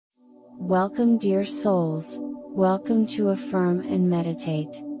Welcome, dear souls, welcome to Affirm and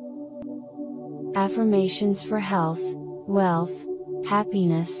Meditate. Affirmations for health, wealth,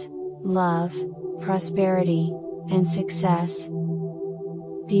 happiness, love, prosperity, and success.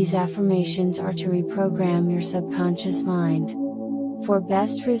 These affirmations are to reprogram your subconscious mind. For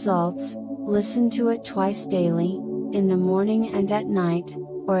best results, listen to it twice daily, in the morning and at night,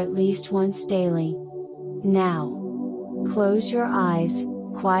 or at least once daily. Now, close your eyes,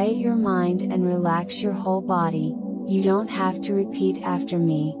 quiet your mind and relax your whole body. You don't have to repeat after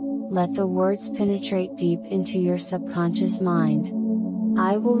me, let the words penetrate deep into your subconscious mind.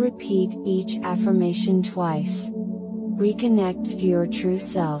 I will repeat each affirmation twice. Reconnect to your true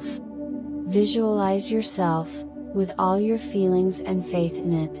self. Visualize yourself, with all your feelings and faith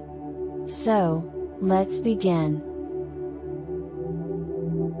in it. So, let's begin.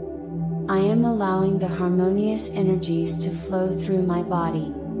 I am allowing the harmonious energies to flow through my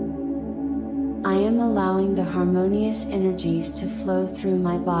body. I am allowing the harmonious energies to flow through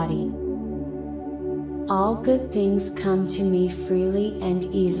my body. All good things come to me freely and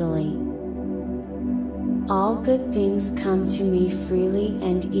easily. All good things come to me freely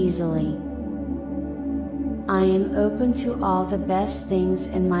and easily. I am open to all the best things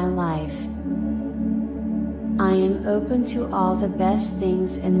in my life. I am open to all the best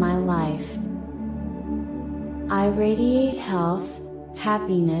things in my life. I radiate health,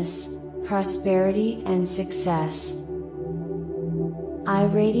 happiness, prosperity and success. I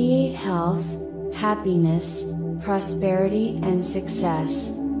radiate health, happiness, prosperity and success.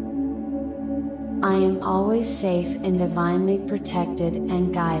 I am always safe and divinely protected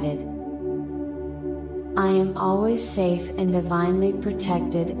and guided. I am always safe and divinely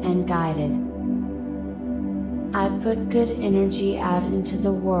protected and guided. I put good energy out into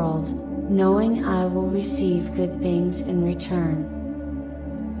the world, knowing I will receive good things in return.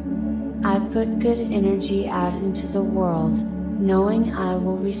 I put good energy out into the world, knowing I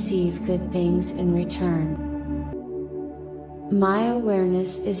will receive good things in return. My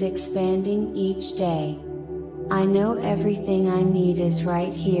awareness is expanding each day. I know everything I need is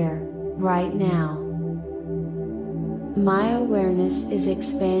right here, right now. My awareness is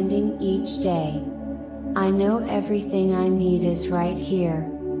expanding each day. I know everything I need is right here,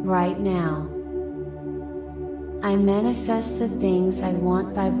 right now. I manifest the things I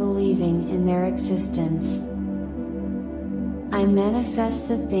want by believing in their existence. I manifest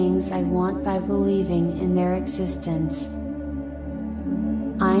the things I want by believing in their existence.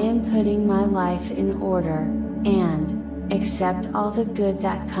 I am putting my life in order, and accept all the good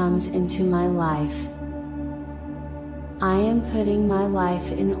that comes into my life. I am putting my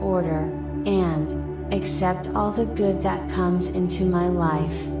life in order, and accept all the good that comes into my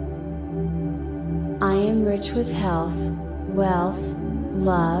life. I am rich with health, wealth,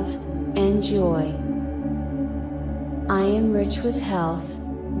 love, and joy. I am rich with health,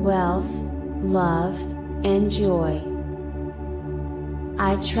 wealth, love, and joy.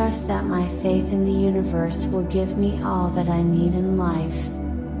 I trust that my faith in the universe will give me all that I need in life.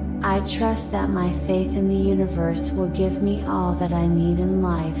 I trust that my faith in the universe will give me all that I need in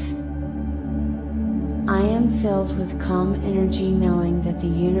life. I am filled with calm energy knowing that the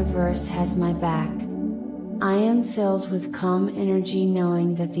universe has my back. I am filled with calm energy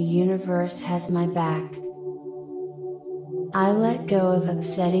knowing that the universe has my back. I let go of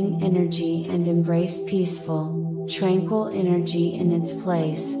upsetting energy and embrace peaceful, tranquil energy in its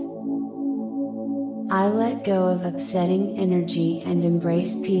place. I let go of upsetting energy and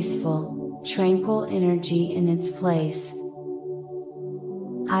embrace peaceful, tranquil energy in its place.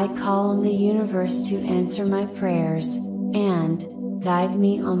 I call on the universe to answer my prayers, and guide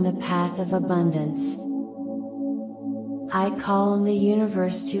me on the path of abundance. I call on the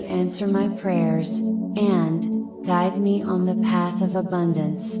universe to answer my prayers, and guide me on the path of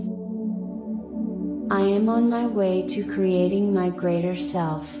abundance. I am on my way to creating my greater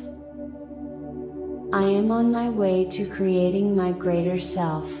self. I am on my way to creating my greater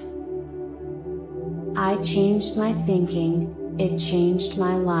self. I changed my thinking, it changed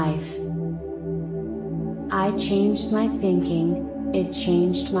my life. I changed my thinking, it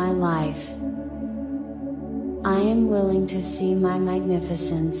changed my life. I am willing to see my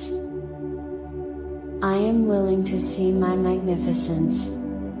magnificence. I am willing to see my magnificence.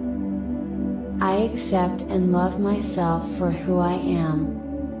 I accept and love myself for who I am.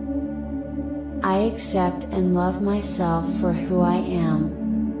 I accept and love myself for who I am.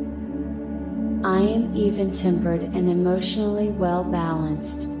 I am even-tempered and emotionally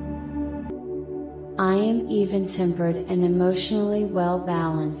well-balanced. I am even-tempered and emotionally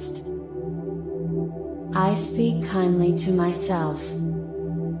well-balanced. I speak kindly to myself.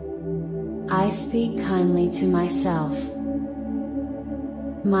 I speak kindly to myself.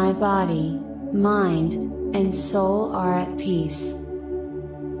 My body, mind, and soul are at peace.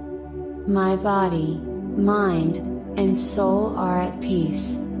 My body, mind, and soul are at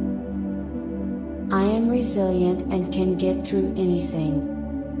peace. I am resilient and can get through anything.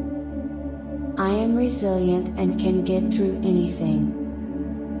 I am resilient and can get through anything.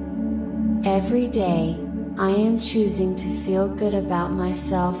 Every day, I am choosing to feel good about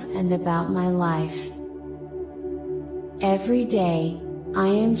myself and about my life. Every day, I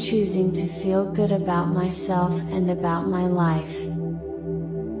am choosing to feel good about myself and about my life.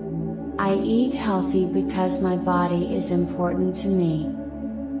 I eat healthy because my body is important to me.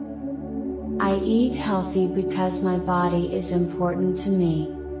 I eat healthy because my body is important to me.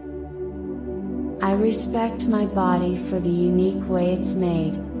 I respect my body for the unique way it's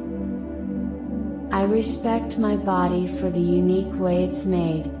made. I respect my body for the unique way it's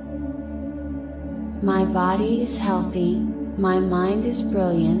made. My body is healthy, my mind is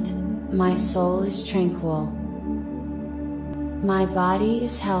brilliant, my soul is tranquil. My body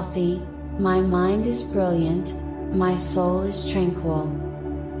is healthy, my mind is brilliant, my soul is tranquil.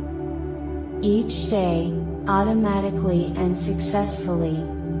 Each day, automatically and successfully,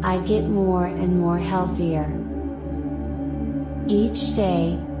 I get more and more healthier. Each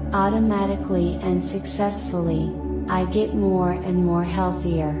day, automatically and successfully, I get more and more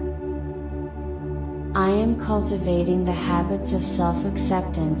healthier. I am cultivating the habits of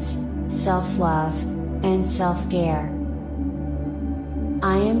self-acceptance, self-love, and self-care.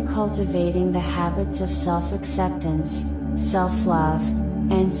 I am cultivating the habits of self-acceptance, self-love,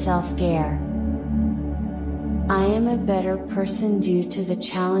 and self-care. I am a better person due to the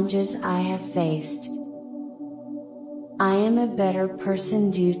challenges I have faced. I am a better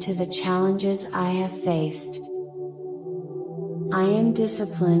person due to the challenges I have faced. I am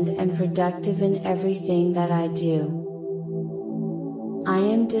disciplined and productive in everything that I do. I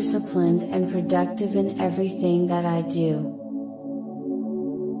am disciplined and productive in everything that I do.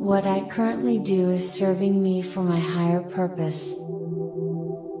 What I currently do is serving me for my higher purpose.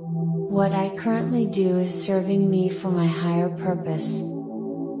 What I currently do is serving me for my higher purpose.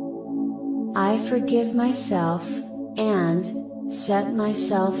 I forgive myself, and set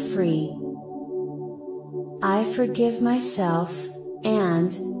myself free. I forgive myself,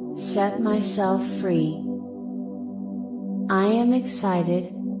 and set myself free. I am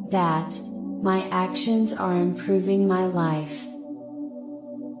excited that my actions are improving my life.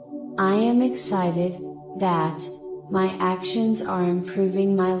 I am excited that my actions are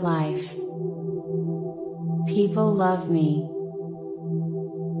improving my life. People love me.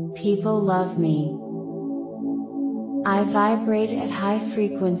 People love me. I vibrate at high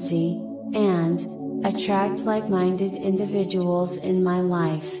frequency, and attract like-minded individuals in my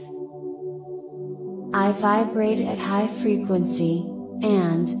life. I vibrate at high frequency,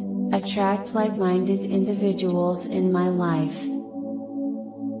 and attract like-minded individuals in my life.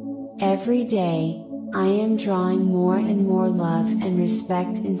 Every day, I am drawing more and more love and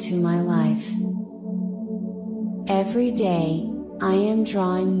respect into my life. Every day, I am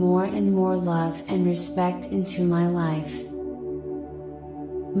drawing more and more love and respect into my life.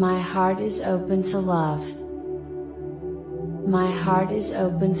 My heart is open to love. My heart is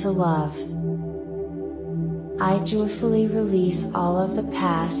open to love. I joyfully release all of the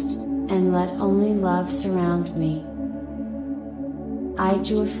past, and let only love surround me. I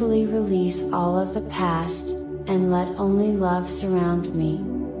joyfully release all of the past, and let only love surround me.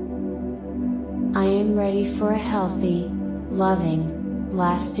 I am ready for a healthy, loving,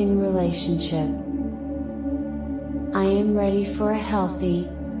 lasting relationship. I am ready for a healthy,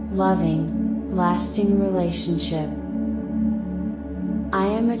 loving, lasting relationship. I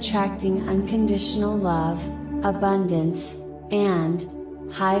am attracting unconditional love, abundance, and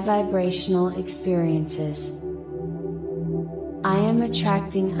high vibrational experiences. I am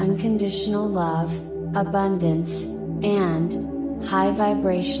attracting unconditional love, abundance, and high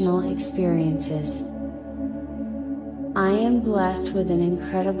vibrational experiences. I am blessed with an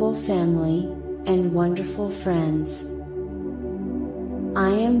incredible family, and wonderful friends. I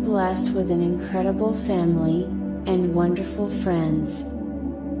am blessed with an incredible family, and wonderful friends.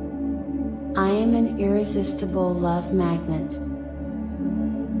 I am an irresistible love magnet.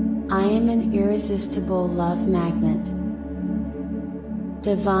 I am an irresistible love magnet.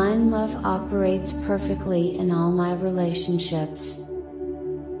 Divine love operates perfectly in all my relationships.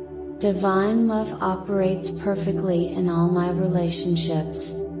 Divine love operates perfectly in all my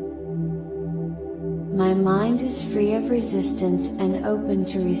relationships. My mind is free of resistance and open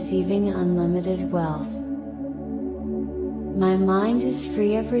to receiving unlimited wealth. My mind is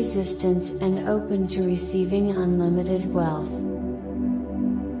free of resistance and open to receiving unlimited wealth.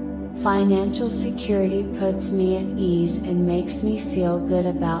 Financial security puts me at ease and makes me feel good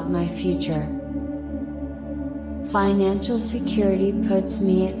about my future. Financial security puts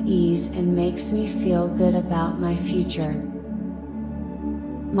me at ease and makes me feel good about my future.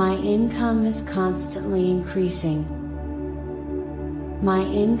 My income is constantly increasing. My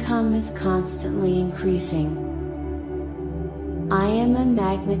income is constantly increasing. I am a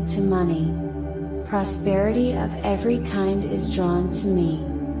magnet to money. Prosperity of every kind is drawn to me.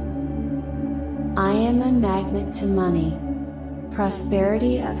 I am a magnet to money.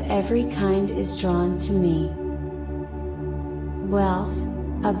 Prosperity of every kind is drawn to me. Wealth,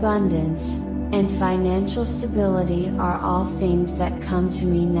 abundance, and financial stability are all things that come to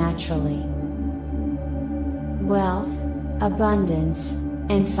me naturally. Wealth, abundance,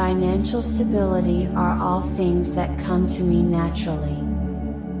 and financial stability are all things that come to me naturally.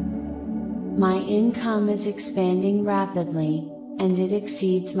 My income is expanding rapidly, and it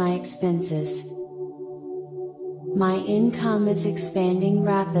exceeds my expenses. My income is expanding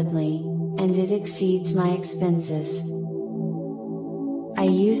rapidly, and it exceeds my expenses. I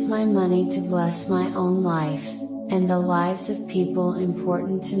use my money to bless my own life, and the lives of people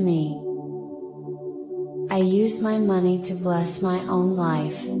important to me. I use my money to bless my own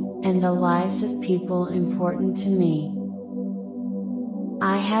life, and the lives of people important to me.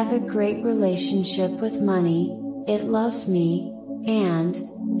 I have a great relationship with money, it loves me, and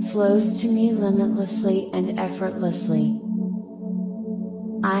flows to me limitlessly and effortlessly.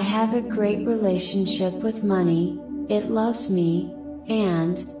 I have a great relationship with money, it loves me,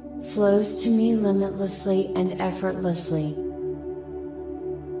 and flows to me limitlessly and effortlessly.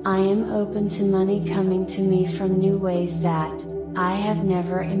 I am open to money coming to me from new ways that I have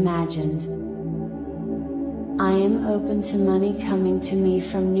never imagined. I am open to money coming to me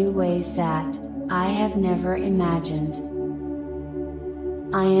from new ways that I have never imagined.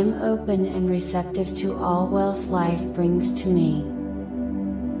 I am open and receptive to all wealth life brings to me.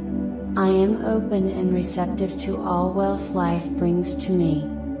 I am open and receptive to all wealth life brings to me.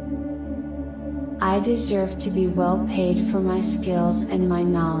 I deserve to be well paid for my skills and my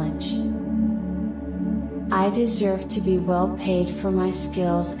knowledge. I deserve to be well paid for my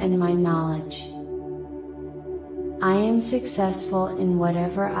skills and my knowledge. I am successful in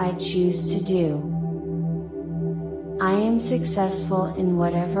whatever I choose to do. I am successful in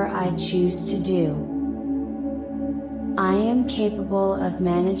whatever I choose to do. I am capable of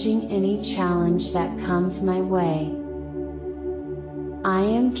managing any challenge that comes my way. I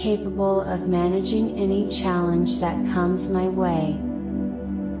am capable of managing any challenge that comes my way.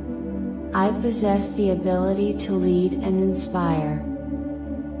 I possess the ability to lead and inspire.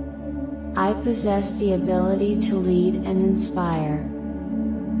 I possess the ability to lead and inspire.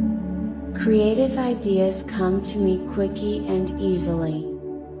 Creative ideas come to me quickly and easily.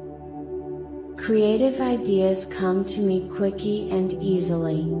 Creative ideas come to me quickly and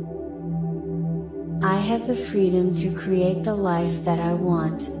easily. I have the freedom to create the life that I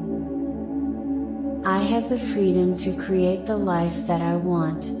want. I have the freedom to create the life that I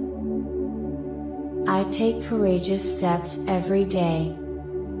want. I take courageous steps every day.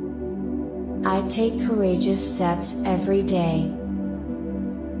 I take courageous steps every day.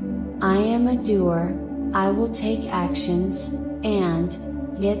 I am a doer, I will take actions, and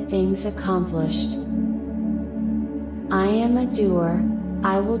get things accomplished. I am a doer,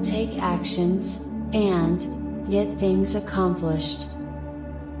 I will take actions, and get things accomplished.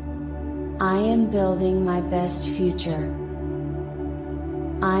 I am building my best future.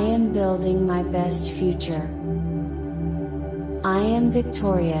 I am building my best future. I am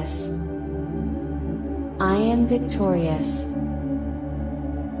victorious. I am victorious.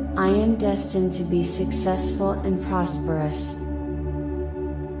 I am destined to be successful and prosperous.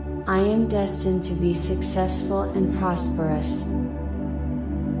 I am destined to be successful and prosperous.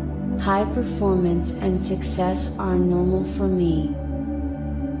 High performance and success are normal for me.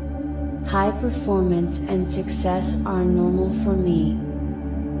 High performance and success are normal for me.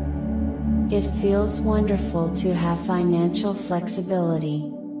 It feels wonderful to have financial flexibility.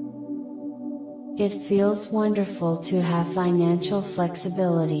 It feels wonderful to have financial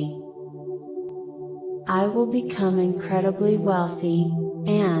flexibility. I will become incredibly wealthy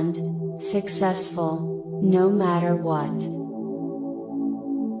and successful, no matter what.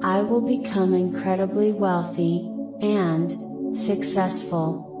 I will become incredibly wealthy and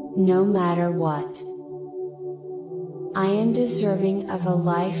successful, no matter what. I am deserving of a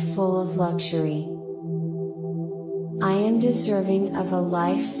life full of luxury. I am deserving of a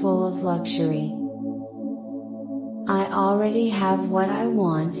life full of luxury. I already have what I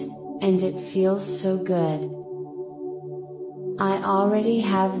want, and it feels so good. I already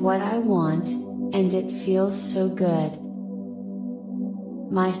have what I want, and it feels so good.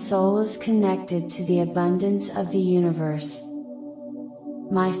 My soul is connected to the abundance of the universe.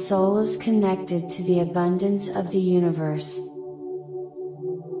 My soul is connected to the abundance of the universe.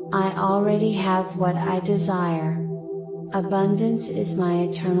 I already have what I desire. Abundance is my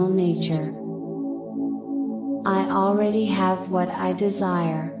eternal nature. I already have what I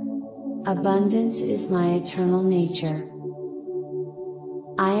desire. Abundance is my eternal nature.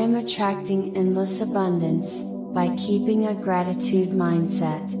 I am attracting endless abundance, by keeping a gratitude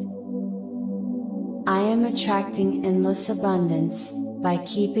mindset. I am attracting endless abundance, by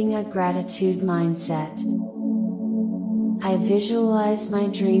keeping a gratitude mindset. I visualize my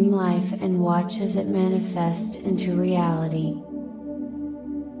dream life and watch as it manifests into reality.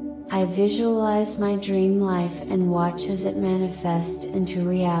 I visualize my dream life and watch as it manifests into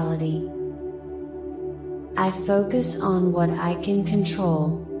reality. I focus on what I can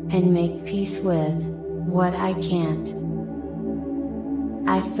control, and make peace with what I can't.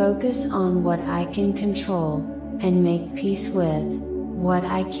 I focus on what I can control, and make peace with what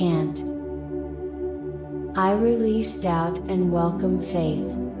I can't. I release doubt and welcome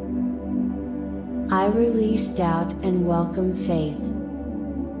faith. I release doubt and welcome faith.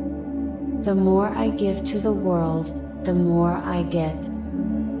 The more I give to the world, the more I get.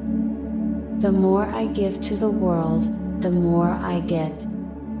 The more I give to the world, the more I get.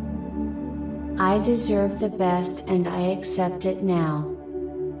 I deserve the best and I accept it now.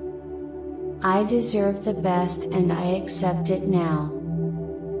 I deserve the best and I accept it now.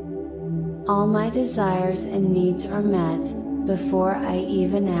 All my desires and needs are met, before I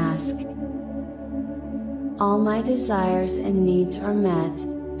even ask. All my desires and needs are met,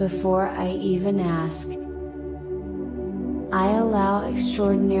 before I even ask. I allow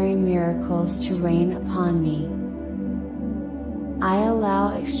extraordinary miracles to rain upon me. I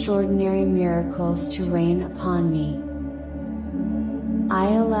allow extraordinary miracles to rain upon me.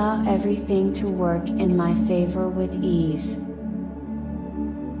 I allow everything to work in my favor with ease.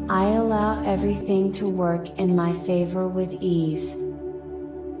 I allow everything to work in my favor with ease.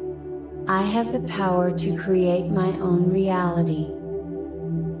 I have the power to create my own reality.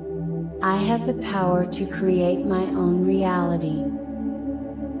 I have the power to create my own reality.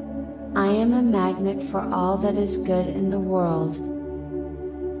 I am a magnet for all that is good in the world.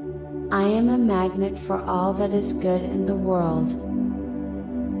 I am a magnet for all that is good in the world.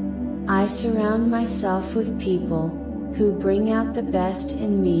 I surround myself with people who bring out the best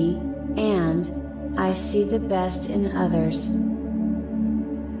in me, and I see the best in others.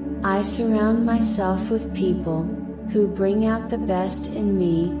 I surround myself with people who bring out the best in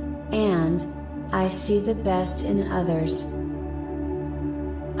me, and I see the best in others.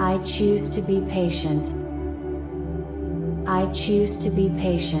 I choose to be patient. I choose to be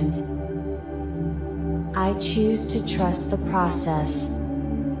patient. I choose to trust the process.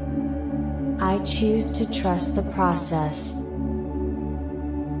 I choose to trust the process.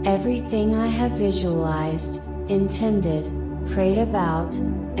 Everything I have visualized, intended, prayed about,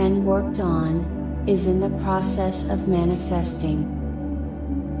 and worked on, is in the process of manifesting.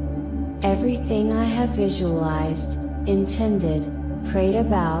 Everything I have visualized, intended, prayed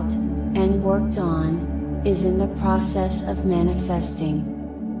about, and worked on, is in the process of manifesting.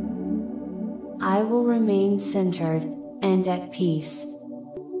 I will remain centered, and at peace.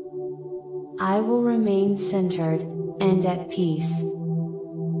 I will remain centered, and at peace.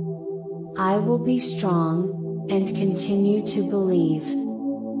 I will be strong, and continue to believe.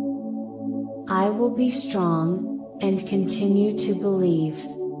 I will be strong, and continue to believe.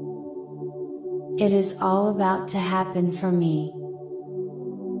 It is all about to happen for me.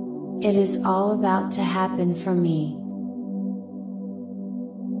 It is all about to happen for me.